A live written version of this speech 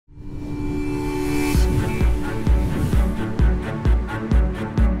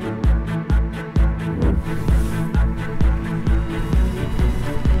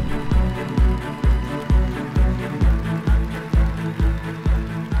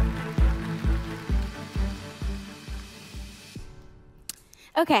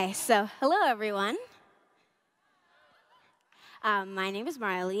Okay, so hello everyone. My name is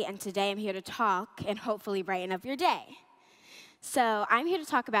Marley, and today I'm here to talk and hopefully brighten up your day. So I'm here to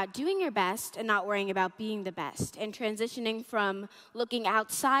talk about doing your best and not worrying about being the best, and transitioning from looking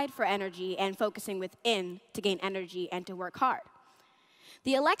outside for energy and focusing within to gain energy and to work hard.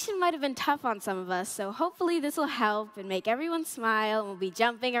 The election might have been tough on some of us, so hopefully this will help and make everyone smile, and we'll be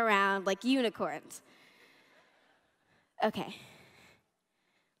jumping around like unicorns. Okay.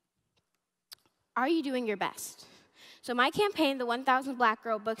 Are you doing your best? So my campaign, the 1,000 Black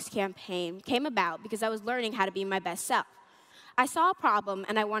Girl Books campaign, came about because I was learning how to be my best self. I saw a problem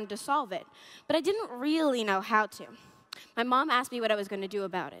and I wanted to solve it, but I didn't really know how to. My mom asked me what I was going to do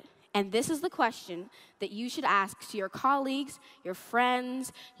about it. And this is the question that you should ask to your colleagues, your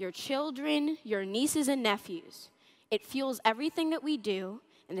friends, your children, your nieces and nephews. It fuels everything that we do,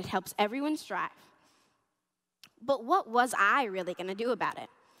 and it helps everyone strive. But what was I really going to do about it?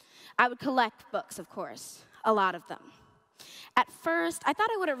 I would collect books, of course, a lot of them. At first, I thought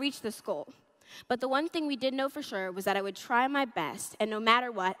I would have reached this goal. But the one thing we did know for sure was that I would try my best, and no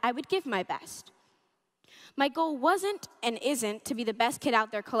matter what, I would give my best. My goal wasn't and isn't to be the best kid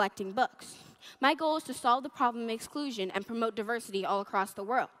out there collecting books. My goal is to solve the problem of exclusion and promote diversity all across the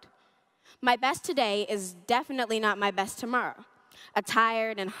world. My best today is definitely not my best tomorrow. A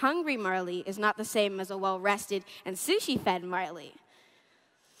tired and hungry Marley is not the same as a well-rested and sushi-fed Marley.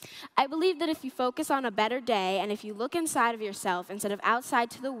 I believe that if you focus on a better day and if you look inside of yourself instead of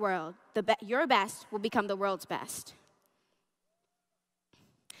outside to the world, your best will become the world's best.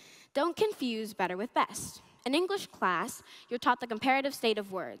 Don't confuse better with best. In English class, you're taught the comparative state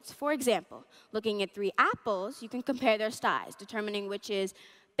of words. For example, looking at 3 apples, you can compare their size, determining which is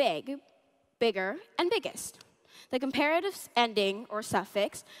big, bigger, and biggest. The comparative ending or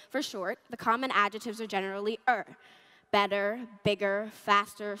suffix, for short, the common adjectives are generally er. Better, bigger,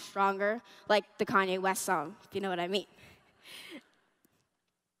 faster, stronger, like the Kanye West song, if you know what I mean.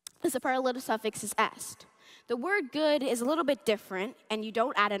 The superlative suffix is est. The word good is a little bit different, and you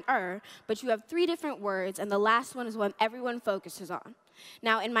don't add an but you have 3 different words, and the last one is one everyone focuses on.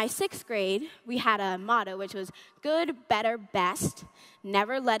 Now, in my 6th grade, we had a motto, which was good, better, best.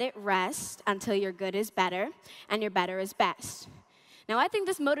 Never let it rest until your good is better, and your better is best. Now, I think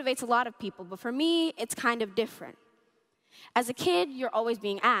this motivates a lot of people, but for me, it's kind of different. As a kid, you're always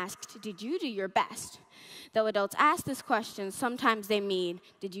being asked, did you do your best? Though adults ask this question, sometimes they mean,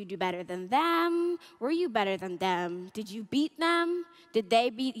 did you do better than them? Were you better than them? Did you beat them? Did they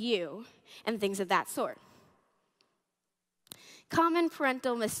beat you? And things of that sort. Common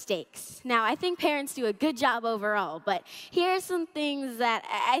parental mistakes. Now, I think parents do a good job overall, but here are some things that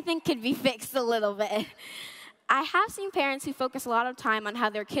I think could be fixed a little bit. I have seen parents who focus a lot of time on how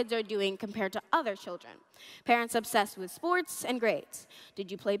their kids are doing compared to other children. Parents obsessed with sports and grades.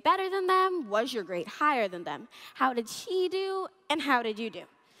 Did you play better than them? Was your grade higher than them? How did she do, and how did you do?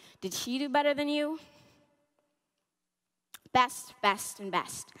 Did she do better than you? Best, best, and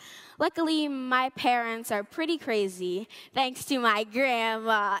best. Luckily, my parents are pretty crazy, thanks to my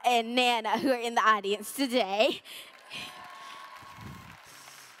grandma and Nana, who are in the audience today.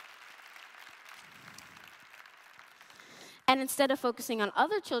 And instead of focusing on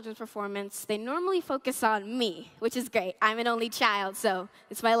other children's performance, they normally focus on me, which is great. I'm an only child, so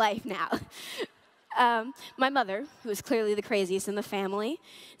it's my life now. My mother, who is clearly the craziest in the family,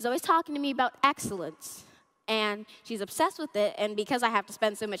 is always talking to me about excellence. And she's obsessed with it, and because I have to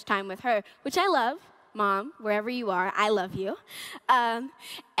spend so much time with her, which I love, Mom, wherever you are, I love you. And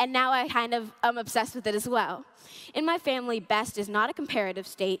now I kind of am obsessed with it as well. In my family, best is not a comparative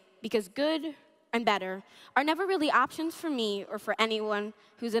state because good and better are never really options for me or for anyone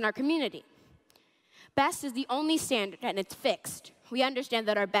who's in our community. Best is the only standard, and it's fixed. We understand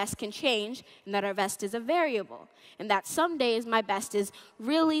that our best can change, and that our best is a variable, and that some days my best is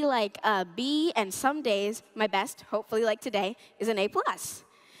really like a B, and some days my best, hopefully like today, is an A+.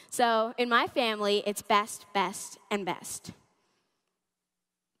 So in my family, it's best, best, and best.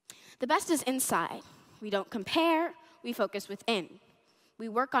 The best is inside. We don't compare, we focus within. We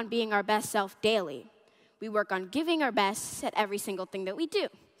work on being our best self daily. We work on giving our best at every single thing that we do.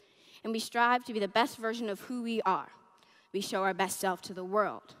 And we strive to be the best version of who we are. We show our best self to the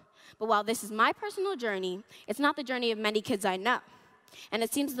world. But while this is my personal journey, it's not the journey of many kids I know. And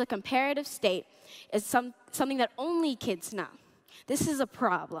it seems the comparative state is something that only kids know. This is a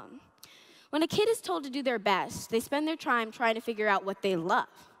problem. When a kid is told to do their best, they spend their time trying to figure out what they love.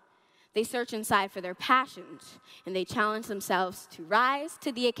 They search inside for their passions, and they challenge themselves to rise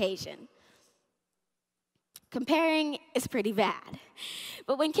to the occasion. Comparing is pretty bad.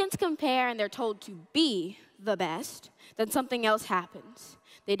 But when kids compare and they're told to be the best, then something else happens.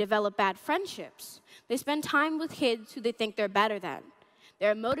 They develop bad friendships. They spend time with kids who they think they're better than.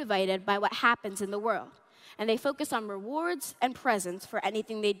 They're motivated by what happens in the world. And they focus on rewards and presents for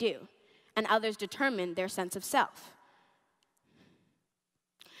anything they do. And others determine their sense of self.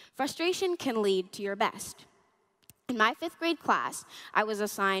 Frustration can lead to your best. In my 5th grade class, I was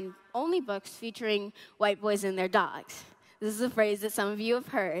assigned only books featuring white boys and their dogs. This is a phrase that some of you have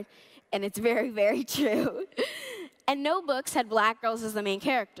heard, and it's very, very true. And no books had black girls as the main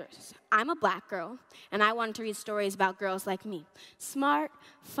characters. I'm a black girl, and I wanted to read stories about girls like me. Smart,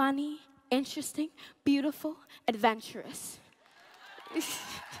 funny, interesting, beautiful, adventurous.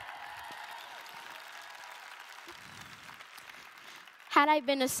 Had I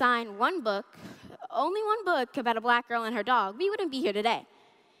been assigned only one book about a black girl and her dog, we wouldn't be here today.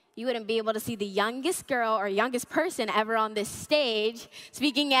 You wouldn't be able to see the youngest girl or youngest person ever on this stage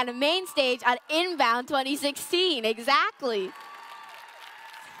speaking at a main stage on Inbound 2016. Exactly.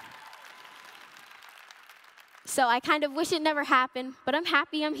 So I kind of wish it never happened, but I'm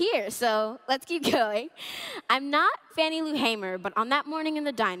happy I'm here, so let's keep going. I'm not Fannie Lou Hamer, but on that morning in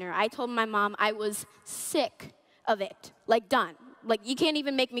the diner, I told my mom I was sick of it, like done. Like, you can't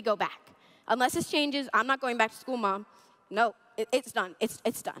even make me go back. Unless this changes, I'm not going back to school, Mom. No, it's done.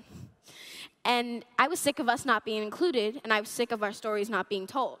 It's done. And I was sick of us not being included, and I was sick of our stories not being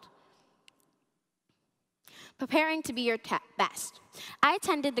told. Preparing to be your best. I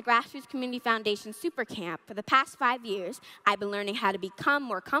attended the Grassroots Community Foundation Super Camp. For the past 5 years, I've been learning how to become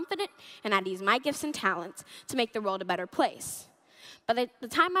more confident and how to use my gifts and talents to make the world a better place. But at the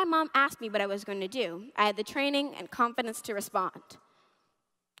time my mom asked me what I was going to do, I had the training and confidence to respond.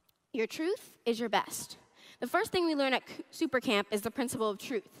 Your truth is your best. The first thing we learn at Super Camp is the principle of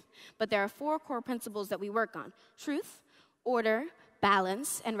truth. But there are 4 core principles that we work on: truth, order,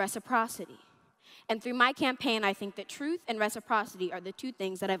 balance, and reciprocity. And through my campaign, I think that truth and reciprocity are the 2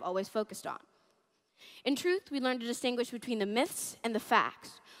 things that I've always focused on. In truth, we learn to distinguish between the myths and the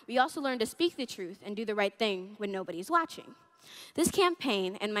facts. We also learn to speak the truth and do the right thing when nobody's watching. This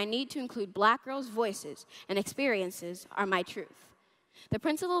campaign and my need to include black girls' voices and experiences are my truth. The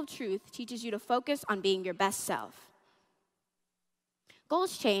principle of truth teaches you to focus on being your best self.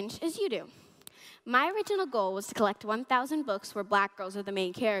 Goals change as you do. My original goal was to collect 1,000 books where black girls are the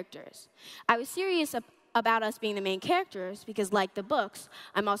main characters. I was serious about us being the main characters because, like the books,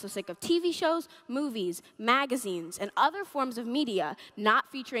 I'm also sick of TV shows, movies, magazines, and other forms of media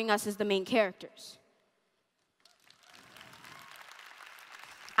not featuring us as the main characters.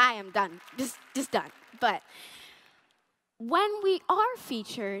 I am done, just done. But when we are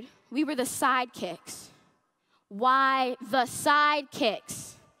featured, we were the sidekicks. Why the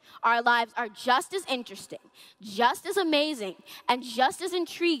sidekicks? Our lives are just as interesting, just as amazing, and just as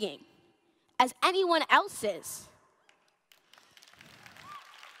intriguing as anyone else's.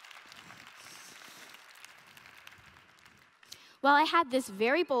 While I had this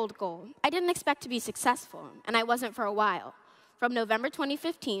very bold goal, I didn't expect to be successful, and I wasn't for a while. From November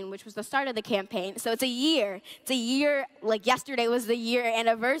 2015, which was the start of the campaign, so it's a year, like yesterday was the year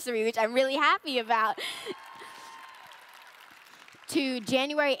anniversary, which I'm really happy about, to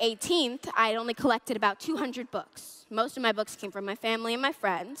January 18th, I had only collected about 200 books. Most of my books came from my family and my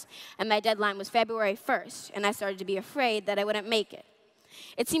friends, and my deadline was February 1st, and I started to be afraid that I wouldn't make it.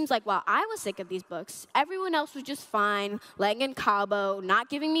 It seems like while I was sick of these books, everyone else was just fine, laying in Cabo, not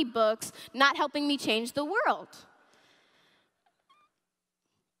giving me books, not helping me change the world.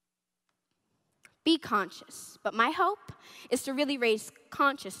 Be conscious. But my hope is to really raise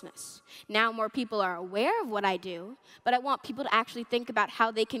consciousness. Now more people are aware of what I do, but I want people to actually think about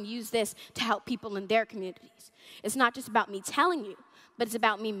how they can use this to help people in their communities. It's not just about me telling you, but it's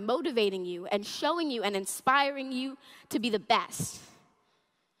about me motivating you and showing you and inspiring you to be the best.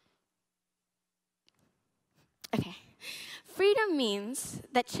 Okay. Freedom means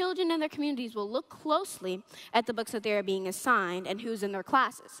that children in their communities will look closely at the books that they are being assigned and who's in their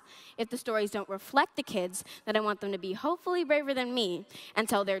classes. If the stories don't reflect the kids, then I want them to be hopefully braver than me and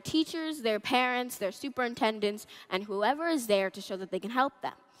tell their teachers, their parents, their superintendents, and whoever is there to show that they can help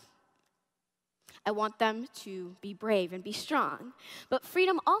them. I want them to be brave and be strong. But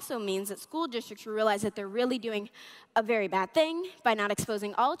freedom also means that school districts will realize that they're really doing a very bad thing by not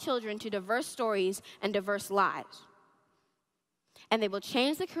exposing all children to diverse stories and diverse lives. And they will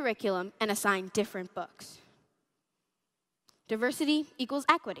change the curriculum and assign different books. Diversity equals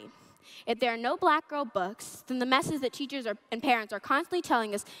equity. If there are no black girl books, then the message that teachers and parents are constantly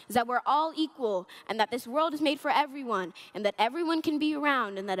telling us is that we're all equal and that this world is made for everyone and that everyone can be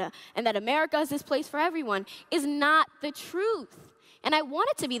around and that America is this place for everyone is not the truth. And I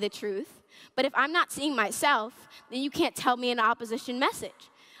want it to be the truth, but if I'm not seeing myself, then you can't tell me an opposition message.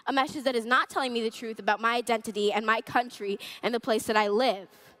 a message that is not telling me the truth about my identity and my country and the place that I live.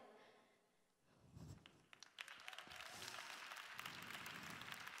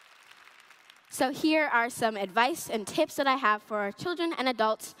 So here are some advice and tips that I have for our children and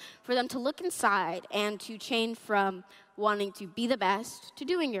adults for them to look inside and to change from wanting to be the best to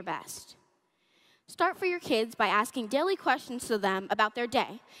doing your best. Start for your kids by asking daily questions to them about their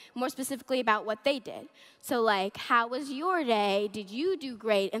day, more specifically about what they did. So like, how was your day? Did you do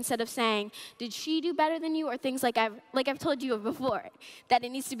great? Instead of saying, did she do better than you? Or things like I've told you before, that it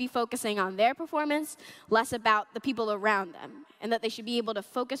needs to be focusing on their performance, less about the people around them, and that they should be able to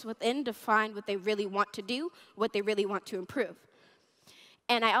focus within to find what they really want to do, what they really want to improve.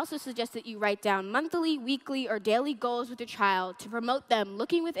 And I also suggest that you write down monthly, weekly, or daily goals with your child to promote them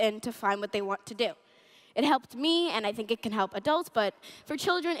looking within to find what they want to do. It helped me, and I think it can help adults, but for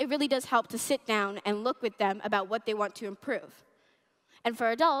children, it really does help to sit down and look with them about what they want to improve. And for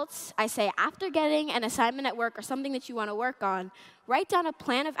adults, I say after getting an assignment at work or something that you want to work on, write down a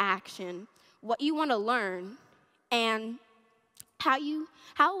plan of action, what you want to learn, and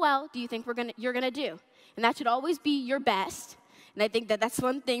how well do you think you're gonna do. And that should always be your best. And I think that that's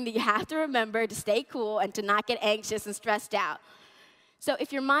one thing that you have to remember to stay cool and to not get anxious and stressed out. So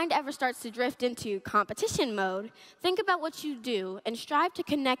if your mind ever starts to drift into competition mode, think about what you do and strive to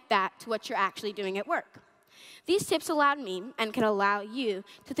connect that to what you're actually doing at work. These tips allowed me and can allow you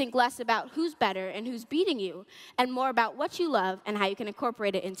to think less about who's better and who's beating you, and more about what you love and how you can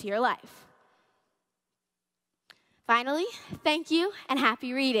incorporate it into your life. Finally, thank you and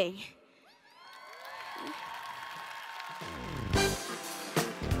happy reading.